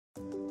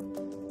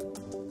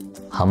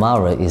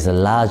Hamara is the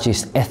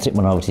largest ethnic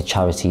minority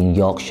charity in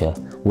Yorkshire,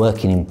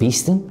 working in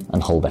Beeston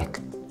and Holbeck,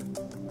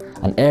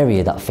 an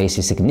area that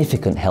faces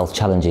significant health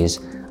challenges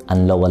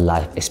and lower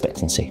life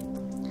expectancy.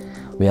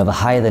 We have a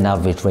higher than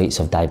average rates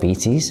of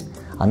diabetes,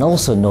 and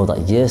also know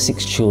that Year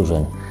 6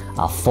 children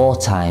are 4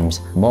 times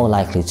more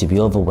likely to be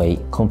overweight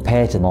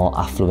compared to more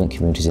affluent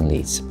communities in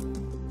Leeds.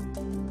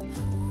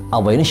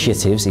 Our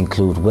initiatives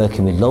include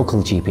working with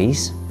local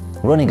GPs,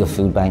 running a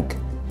food bank,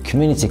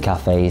 community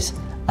cafes,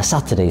 a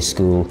Saturday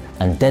school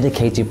and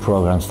dedicated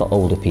programs for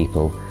older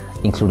people,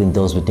 including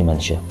those with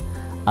dementia,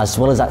 as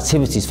well as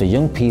activities for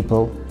young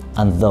people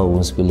and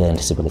those with learning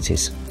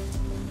disabilities.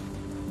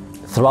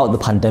 Throughout the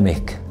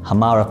pandemic,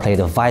 Hamara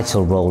played a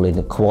vital role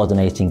in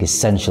coordinating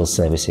essential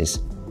services.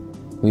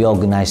 We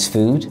organised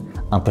food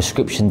and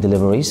prescription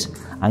deliveries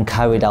and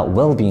carried out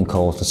wellbeing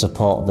calls to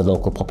support the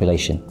local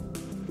population.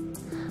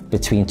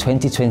 Between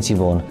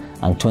 2021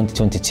 and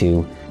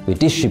 2022, we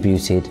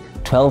distributed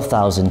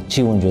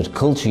 12,200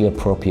 culturally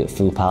appropriate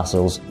food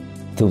parcels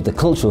through the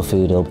Cultural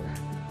Food Hub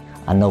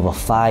and over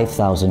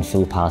 5,000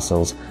 food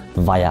parcels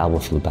via our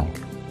food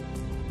bank.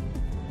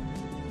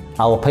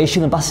 Our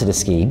Patient Ambassador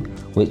scheme,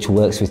 which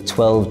works with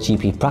 12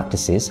 GP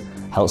practices,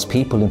 helps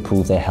people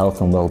improve their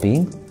health and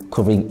well-being,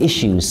 covering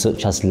issues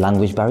such as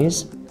language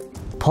barriers,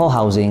 poor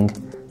housing,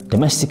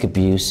 domestic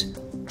abuse,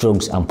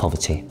 drugs and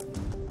poverty.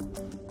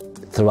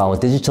 Through our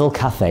digital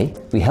cafe,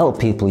 we help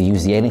people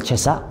use the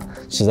NHS app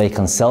so they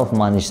can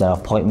self-manage their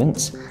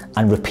appointments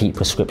and repeat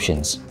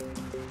prescriptions.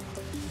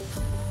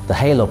 The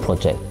Halo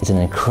project is an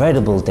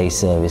incredible day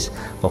service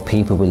for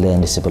people with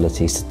learning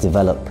disabilities to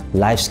develop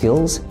life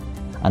skills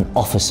and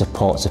offer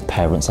support to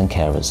parents and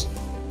carers.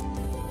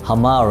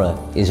 Hamara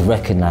is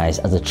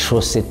recognised as a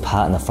trusted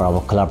partner for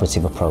our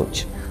collaborative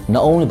approach,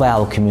 not only by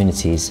our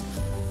communities,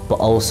 but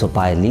also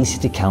by Leeds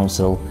City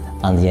Council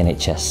and the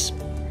NHS.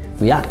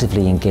 We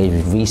actively engage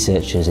with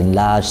researchers in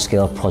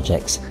large-scale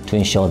projects to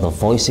ensure the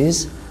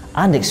voices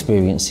and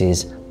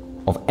experiences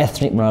of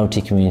ethnic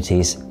minority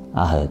communities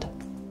are heard.